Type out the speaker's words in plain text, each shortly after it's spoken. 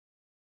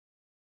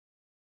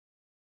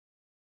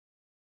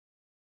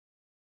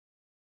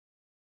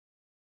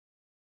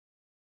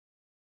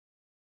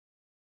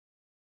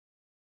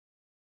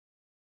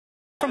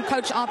From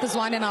Coach Arthur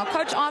Zwane now.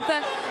 Coach Arthur,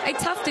 a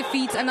tough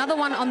defeat, another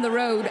one on the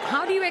road.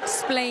 How do you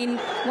explain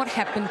what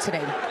happened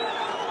today?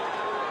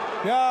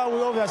 Yeah,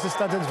 we obviously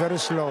started very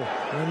slow.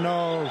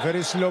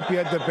 Very sloppy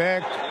at the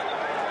back.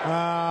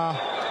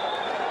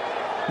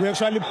 We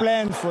actually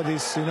planned for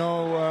this. The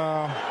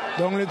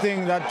only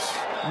thing that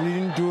we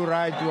didn't do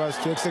right was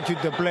to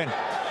execute the plan.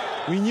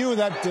 We knew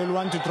that they'll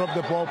want to drop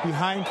the ball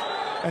behind,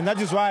 and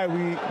that is why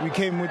we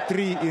came with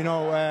three,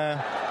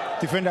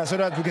 defenders, so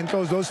that we can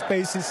close those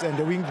spaces, and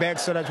the wing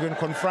backs so that we can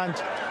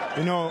confront,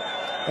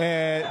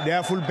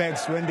 their full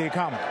backs when they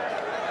come.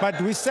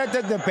 But we sat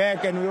at the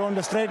back and we were on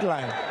the straight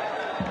line,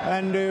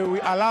 and we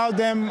allowed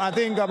them, I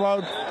think,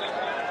 about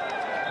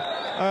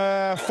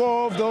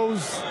 4 of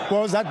those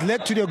balls that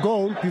led to the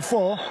goal.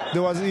 Before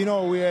there was,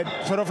 we had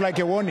sort of like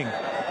a warning,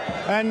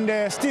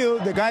 and still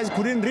the guys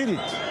couldn't read it,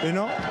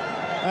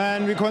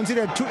 and we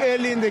considered too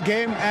early in the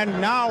game.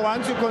 And now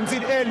once you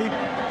concede early,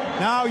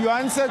 now you're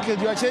unsettled,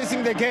 you are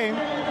chasing the game,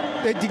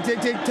 they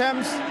dictate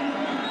terms.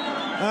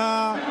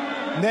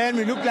 Then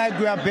we look like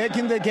we are back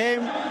in the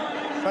game,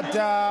 but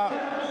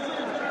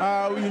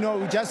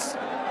we just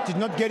did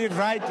not get it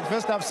right.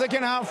 First half,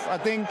 second half, I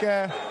think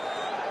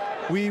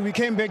we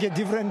came back a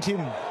different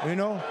team. We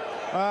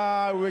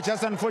were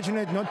just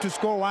unfortunate not to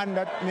score one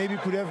that maybe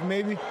could have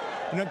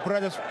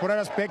brought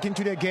us back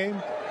into the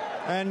game,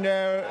 and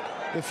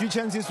the few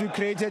chances we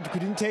created,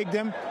 couldn't take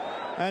them.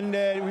 And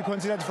we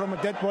considered from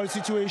a dead ball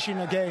situation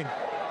again,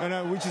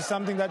 which is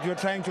something that we're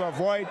trying to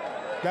avoid.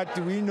 That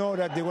we know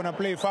that they're going to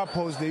play far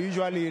post. They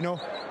usually,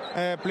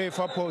 play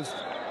far post.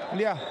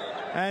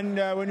 And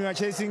when we are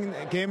chasing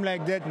a game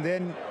like that,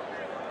 then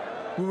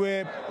we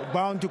were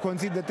bound to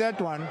concede the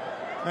third one.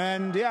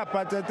 And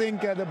but I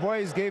think the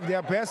boys gave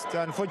their best.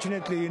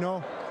 Unfortunately,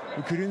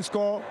 we couldn't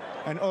score,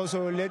 and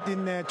also let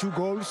in 2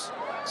 goals.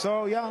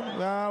 So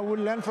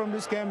we'll learn from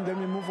this game, then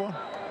we move on.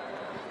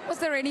 Was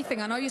there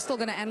anything, I know you're still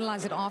going to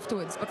analyze it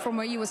afterwards, but from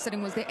where you were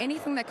sitting, was there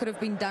anything that could have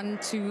been done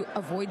to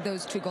avoid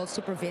those 2 goals,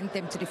 to prevent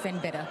them to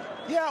defend better?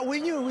 Yeah, we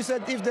knew. We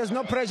said if there's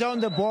no pressure on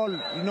the ball,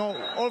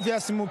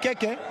 obviously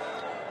Mukeke,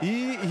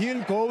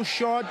 he'll go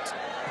short,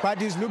 but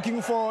he's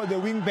looking for the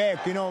wing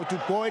back,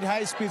 to go at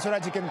high speed so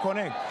that he can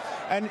connect.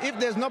 And if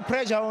there's no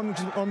pressure on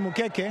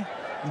Mukeke,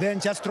 then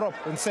just drop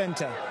and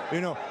center.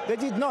 They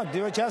did not.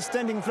 They were just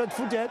standing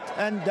flat-footed,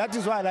 and that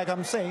is why, like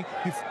I'm saying,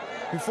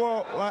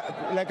 before,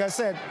 like I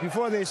said,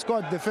 before they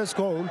scored the first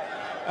goal,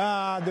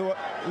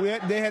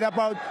 they had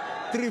about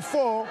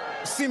 3-4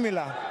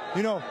 similar.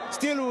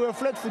 Still we were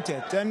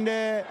flat-footed, and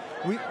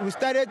we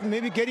started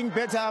maybe getting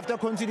better after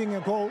conceding a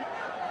goal.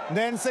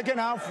 Then second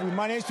half we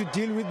managed to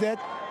deal with that,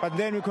 but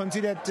then we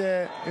considered,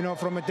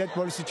 from a dead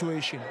ball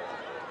situation.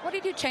 What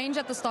did you change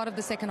at the start of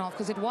the second half?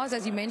 Because it was,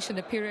 as you mentioned,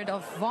 a period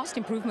of vast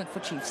improvement for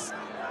Chiefs.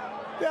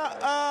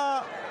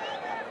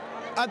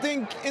 I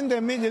think in the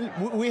middle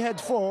we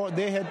had 4,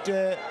 they had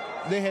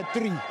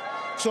 3.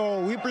 So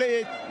we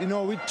played,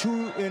 with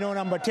 2,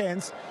 number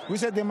 10s. We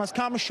said they must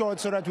come short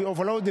so that we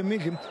overload the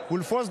middle.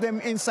 We'll force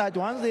them inside.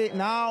 Once they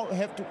now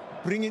have to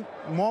bring in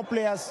more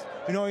players,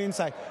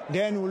 inside,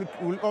 then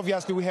we'll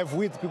obviously we have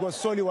width, because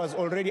Soli was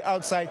already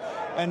outside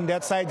and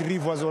that side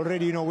Reeve was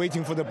already,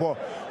 waiting for the ball.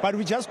 But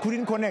we just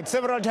couldn't connect.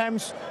 Several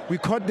times we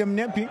caught them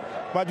napping,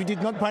 but we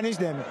did not punish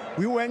them.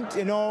 We went,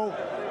 final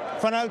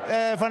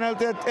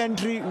third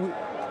entry.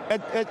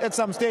 At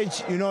some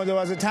stage, there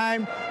was a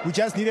time we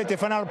just needed a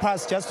final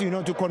pass just,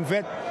 to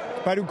convert,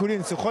 but we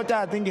couldn't. Sikhota,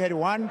 I think he had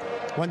 1,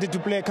 wanted to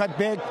play a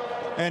cutback.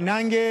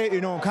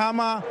 Nange,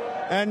 Kama,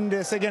 and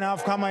the second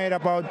half, Kama had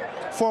about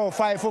 4 or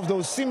 5 of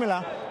those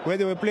similar, where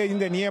they were playing in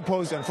the near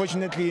post.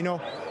 Unfortunately,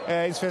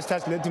 his first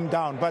touch let him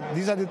down. But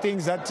these are the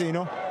things that, they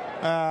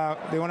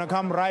want to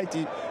come right.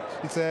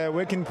 It's a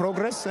work in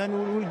progress,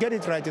 and we'll get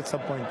it right at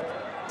some point.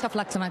 Tough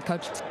luck tonight,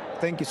 Coach.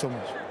 Thank you so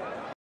much.